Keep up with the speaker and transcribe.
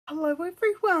Hello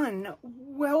everyone,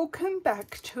 welcome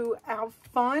back to our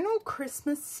final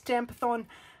Christmas Stampathon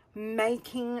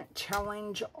making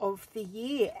challenge of the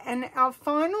year. And our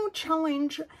final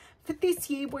challenge for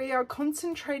this year, we are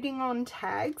concentrating on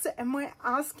tags and we're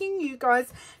asking you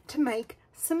guys to make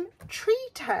some tree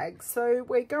tags. So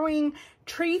we're going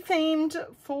tree themed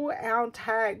for our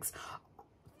tags.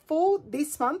 For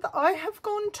this month, I have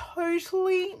gone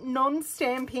totally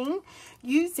non-stamping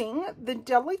using the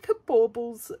Delicate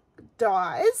Baubles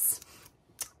dies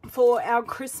for our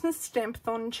Christmas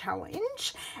Stampathon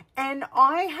challenge, and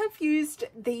I have used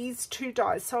these two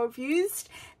dies. So I've used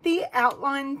the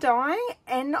outline die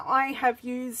and I have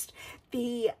used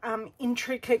the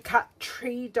intricate cut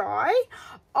tree die.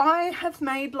 I have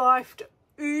made life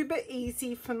uber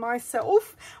easy for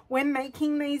myself when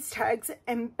making these tags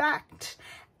and backed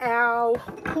our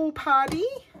Pool Party,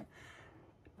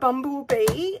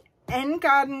 Bumblebee and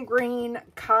Garden Green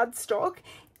cardstock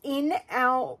in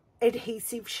our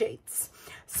adhesive sheets.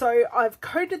 So I've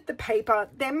coated the paper,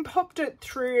 then popped it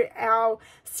through our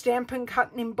Stampin'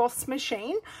 Cut and Emboss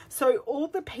machine. So all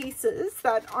the pieces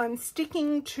that I'm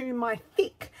sticking to my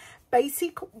thick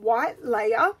basic white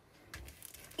layer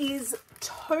is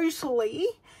totally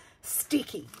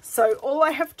sticky. So all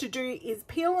I have to do is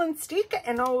peel and stick,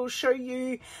 and I will show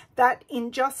you that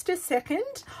in just a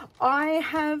second. I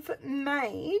have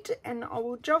made, and I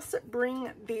will just bring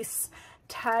this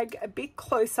tag a bit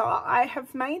closer, I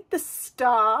have made the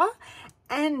star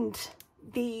and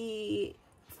the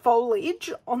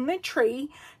foliage on the tree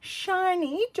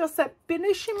shiny, just that bit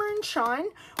of shimmer and shine,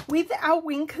 with our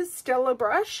Winker Stella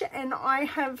brush, and I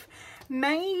have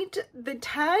made the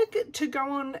tag to go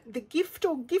on the gift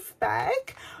or gift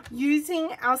bag using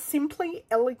our Simply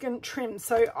Elegant trim.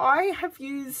 So I have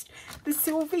used the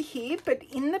silver here, but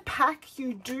in the pack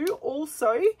you do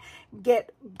also get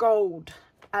gold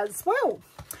as well.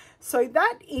 So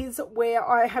that is where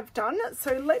I have done.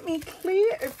 So let me clear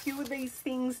a few of these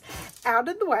things out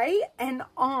of the way and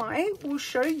I will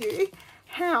show you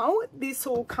how this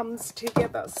all comes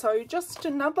together. So just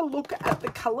another look at the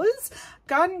colours: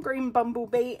 Garden Green,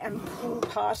 Bumblebee and Pool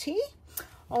Party.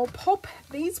 I'll pop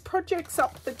these projects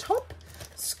up the top,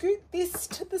 scoot this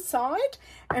to the side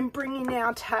and bring in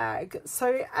our tag.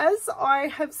 So as I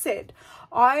have said,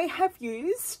 I have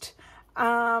used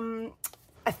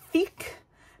a thick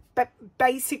but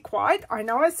basic white. I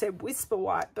know I said whisper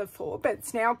white before, but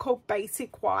it's now called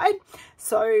basic white.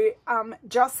 So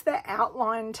just the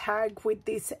outline tag with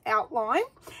this outline,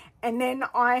 and then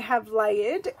I have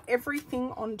layered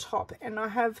everything on top, and I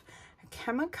have a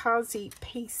kamikaze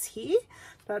piece here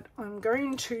that I'm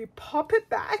going to pop it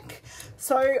back.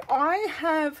 So I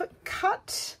have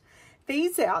cut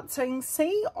these out, so you can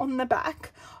see on the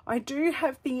back I do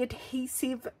have the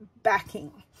adhesive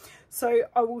backing. So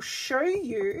I will show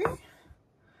you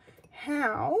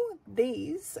how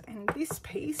these, and this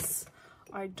piece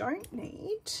I don't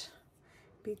need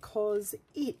because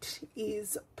it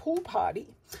is Pool Party.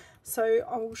 So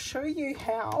I will show you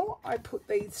how I put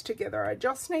these together. I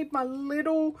just need my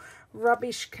little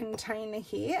rubbish container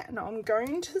here, and I'm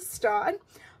going to start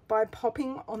by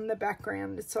popping on the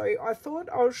background. So I thought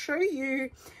I'll show you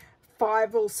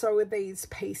 5 or so of these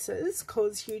pieces,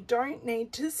 because you don't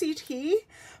need to sit here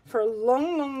for a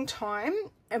long time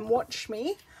and watch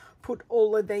me put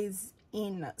all of these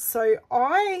in. So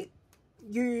I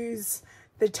use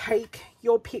the Take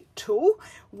Your Pick tool,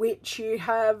 which you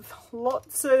have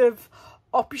lots of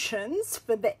options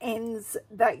for the ends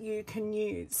that you can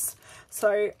use.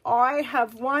 So I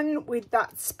have one with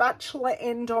that spatula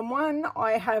end on one.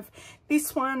 I have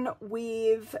this one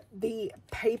with the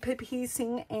paper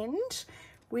piercing end,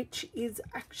 which is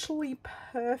actually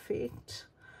perfect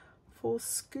for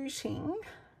scooting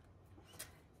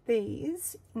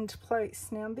these into place.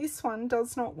 Now this one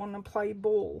does not want to play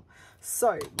ball.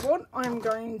 So what I'm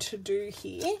going to do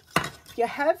here, if you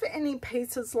have any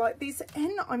pieces like this,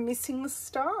 and I'm missing the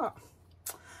star,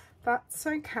 that's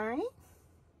okay.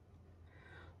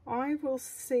 I will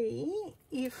see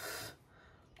if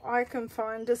I can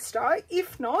find a star.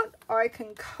 If not, I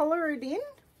can colour it in.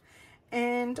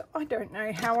 And I don't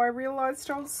know how I realised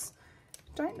I was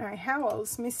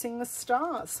missing a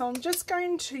star. So I'm just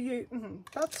going to use,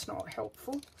 that's not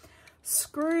helpful.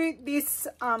 Screw this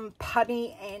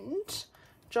putty end,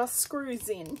 just screws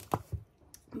in.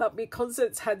 But because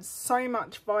it's had so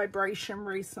much vibration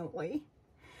recently,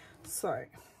 so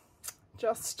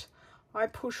just I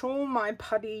push all my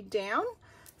putty down,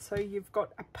 so you've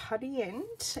got a putty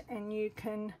end, and you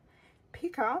can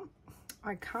pick up,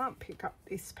 I can't pick up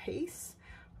this piece,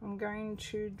 I'm going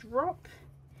to drop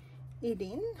it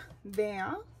in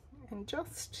there and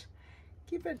just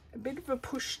give it a bit of a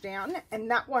push down,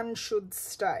 and that one should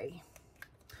stay.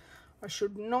 I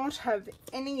should not have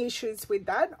any issues with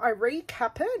that. I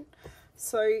recap it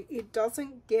so it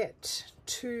doesn't get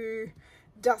too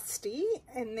dusty,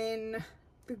 and then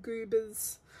the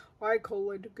goobers, I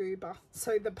call it a goober,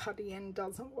 so the putty end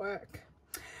doesn't work.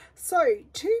 So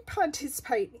to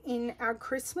participate in our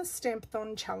Christmas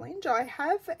Stampathon challenge, I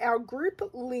have our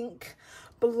group link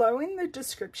below in the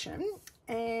description,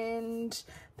 and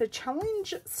the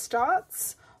challenge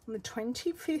starts on the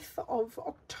 25th of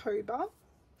October.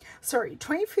 Sorry,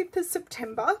 25th of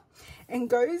September, and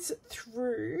goes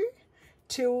through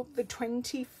till the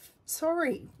 20th.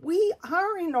 Sorry, we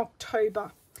are in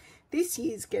October. This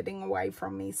year's getting away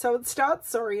from me. So it starts,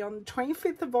 sorry, on the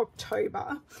 25th of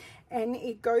October, and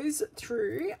it goes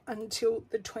through until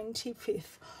the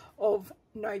 25th of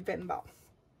November.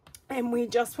 And we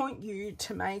just want you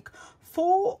to make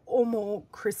 4 or more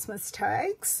Christmas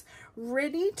tags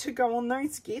ready to go on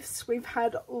those gifts. We've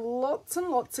had lots and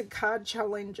lots of card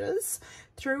challenges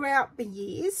throughout the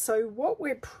year. So what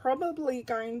we're probably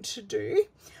going to do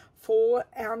for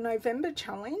our November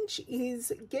challenge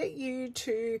is get you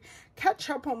to catch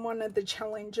up on one of the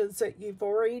challenges that you've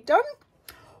already done,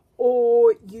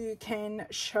 or you can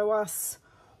show us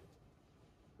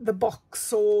the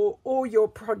box or all your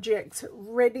projects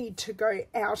ready to go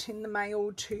out in the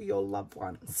mail to your loved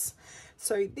ones.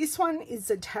 So this one is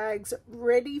the tags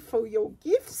ready for your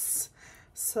gifts.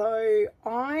 So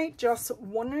I just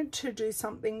wanted to do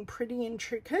something pretty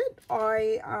intricate.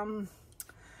 I've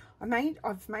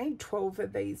made 12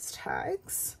 of these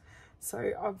tags.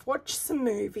 So I've watched some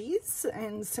movies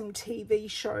and some TV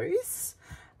shows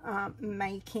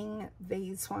making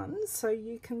these ones. So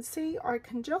you can see I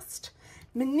can just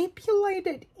manipulate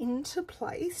it into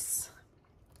place,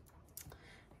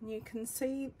 and you can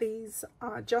see these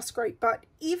are just great. But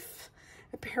if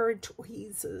a pair of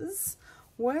tweezers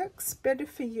works better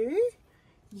for you,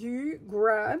 you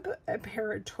grab a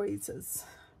pair of tweezers.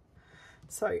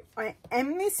 So I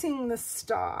am missing the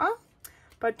star,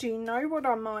 but do you know what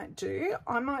I might do?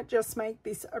 I might just make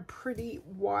this a pretty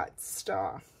white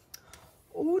star.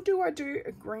 Or do I do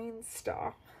a green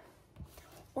star?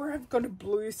 Or I've got a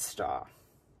blue star.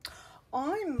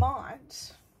 I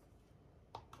might,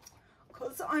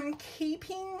 because I'm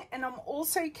keeping, and I'm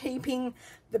also keeping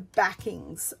the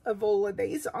backings of all of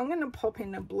these, I'm going to pop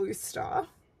in a blue star,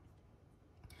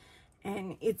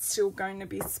 and it's still going to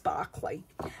be sparkly.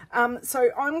 So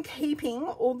I'm keeping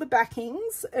all the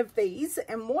backings of these,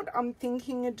 and what I'm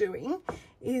thinking of doing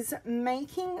is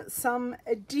making some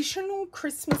additional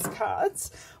Christmas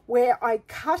cards where I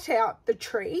cut out the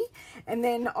tree, and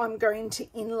then I'm going to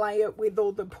inlay it with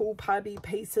all the pool party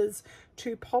pieces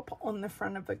to pop on the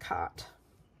front of a card.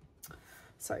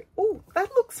 So, oh, that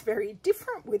looks very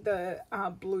different with the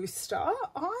blue star.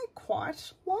 I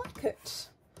quite like it.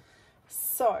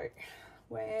 So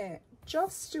we're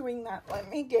just doing that.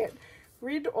 Let me get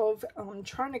rid of, I'm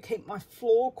trying to keep my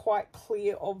floor quite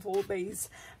clear of all these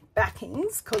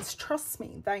backings, because trust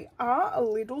me, they are a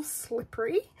little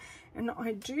slippery, and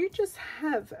I do just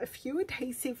have a few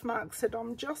adhesive marks that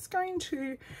I'm just going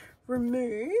to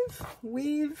remove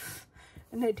with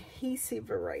an adhesive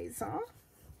eraser.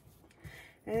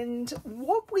 And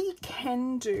what we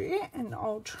can do, and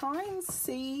I'll try and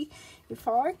see if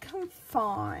I can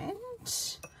find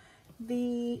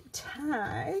the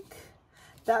tag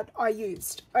that I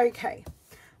used. Okay,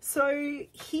 so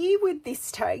here with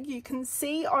this tag, you can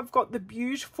see I've got the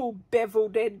beautiful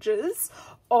beveled edges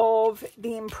of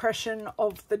the impression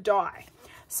of the die.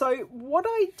 So what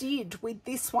I did with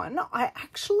this one, I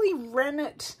actually ran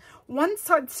it, once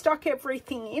I'd stuck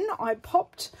everything in, I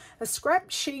popped a scrap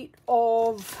sheet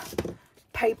of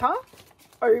paper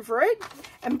over it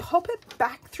and pop it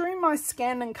back through my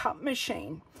scan and cut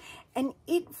machine, and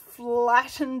it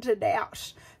flattened it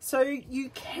out. So you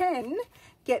can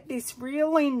get this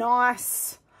really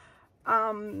nice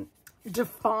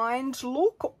defined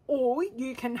look, or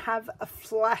you can have a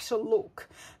flatter look.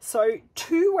 So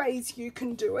 2 ways you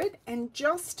can do it. And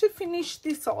just to finish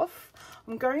this off,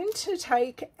 I'm going to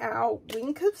take our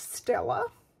Wink of Stella,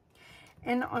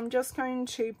 and I'm just going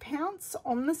to pounce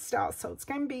on the star, so it's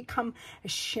going to become a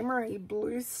shimmery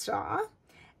blue star.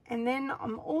 And then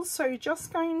I'm also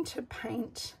just going to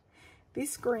paint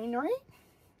this greenery,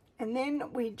 and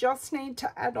then we just need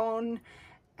to add on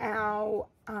our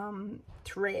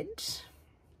thread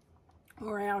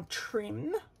or our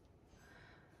trim.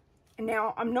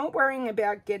 Now I'm not worrying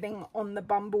about getting on the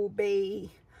bumblebee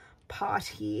part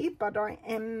here, but I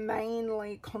am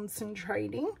mainly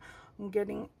concentrating on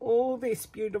getting all this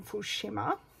beautiful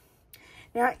shimmer.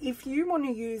 Now, if you want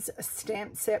to use a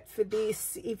stamp set for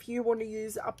this, if you want to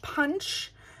use a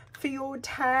punch for your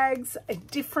tags, a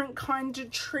different kind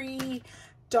of tree,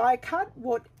 die cut,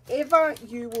 whatever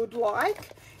you would like,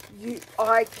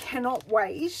 I cannot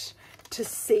wait to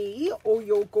see all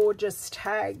your gorgeous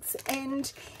tags.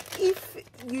 And if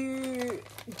you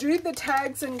do the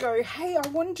tags and go, hey, I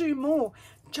want to do more,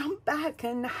 jump back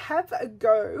and have a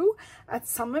go at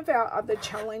some of our other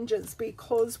challenges,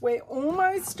 because we're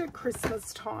almost at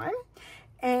Christmas time,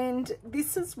 and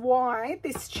this is why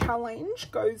this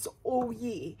challenge goes all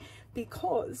year,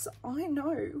 because I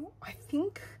know, I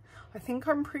think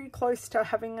I'm pretty close to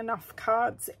having enough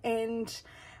cards, and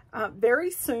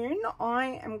very soon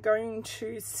I am going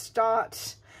to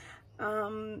start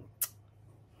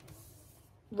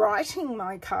writing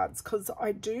my cards, because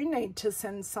I do need to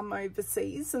send some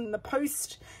overseas, and the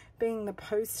post being the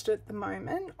post at the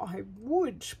moment, I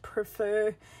would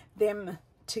prefer them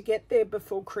to get there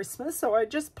before Christmas. So I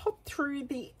just pop through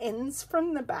the ends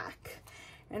from the back,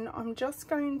 and I'm just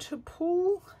going to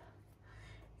pull,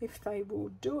 if they will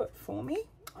do it for me,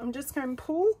 I'm just going to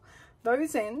pull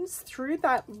those ends through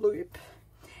that loop,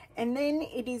 and then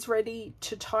it is ready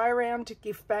to tie around a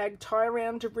gift bag, tie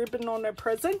around a ribbon on a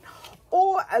present,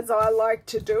 or as I like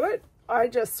to do it, I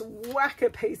just whack a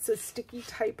piece of sticky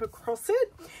tape across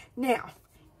it. Now,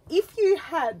 if you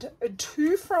had a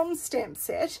to from stamp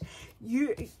set,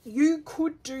 you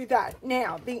could do that.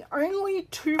 Now, the only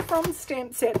to from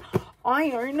stamp set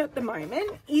I own at the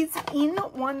moment is in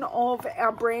one of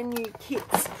our brand new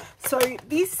kits. So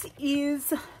this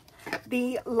is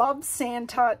the Love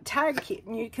Santa tag kit,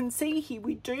 and you can see here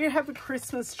we do have a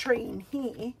Christmas tree in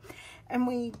here, and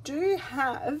we do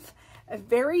have a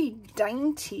very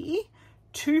dainty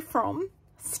to from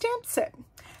stamp set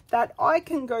that I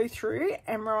can go through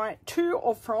and write to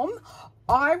or from.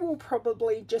 I will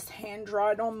probably just hand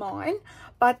write on mine,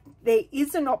 but there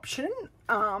is an option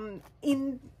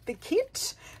in the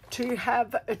kit to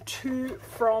have a to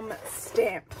from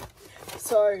stamp.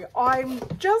 So I'm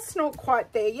just not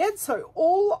quite there yet. So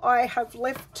all I have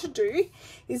left to do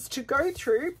is to go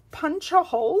through, punch a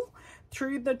hole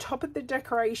through the top of the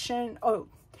decoration. Oh,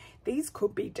 these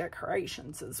could be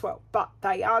decorations as well, but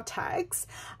they are tags,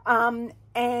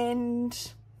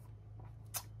 and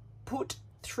put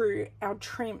through our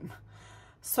trim.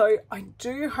 So I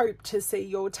do hope to see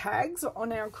your tags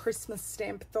on our Christmas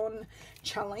Stampathon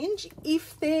challenge.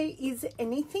 If there is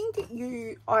anything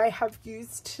I have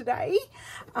used today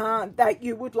that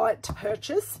you would like to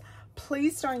purchase,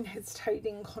 please don't hesitate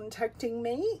in contacting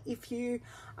me if you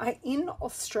are in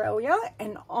Australia,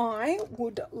 and I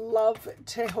would love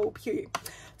to help you.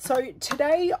 So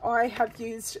today I have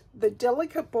used the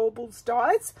Delicate Baubles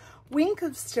dies, Wink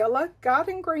of Stella,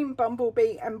 Garden Green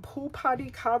Bumblebee and Pool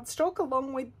Party cardstock,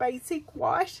 along with basic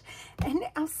white and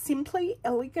our Simply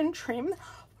Elegant trim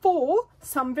for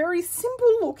some very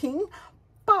simple looking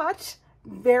but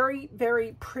very,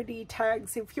 very pretty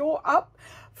tags. If you're up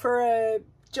for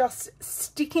just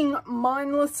sticking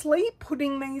mindlessly,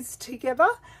 putting these together,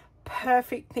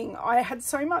 perfect thing. I had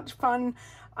so much fun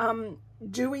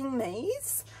doing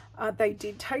these. They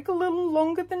did take a little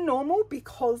longer than normal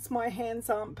because my hands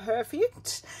aren't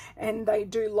perfect and they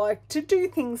do like to do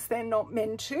things they're not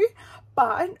meant to,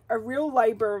 but a real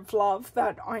labour of love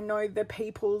that I know the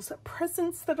people's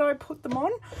presents that I put them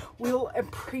on will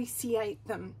appreciate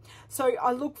them. So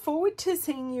I look forward to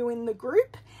seeing you in the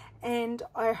group, and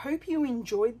I hope you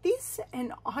enjoyed this,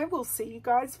 and I will see you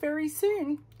guys very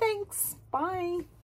soon. Thanks. Bye.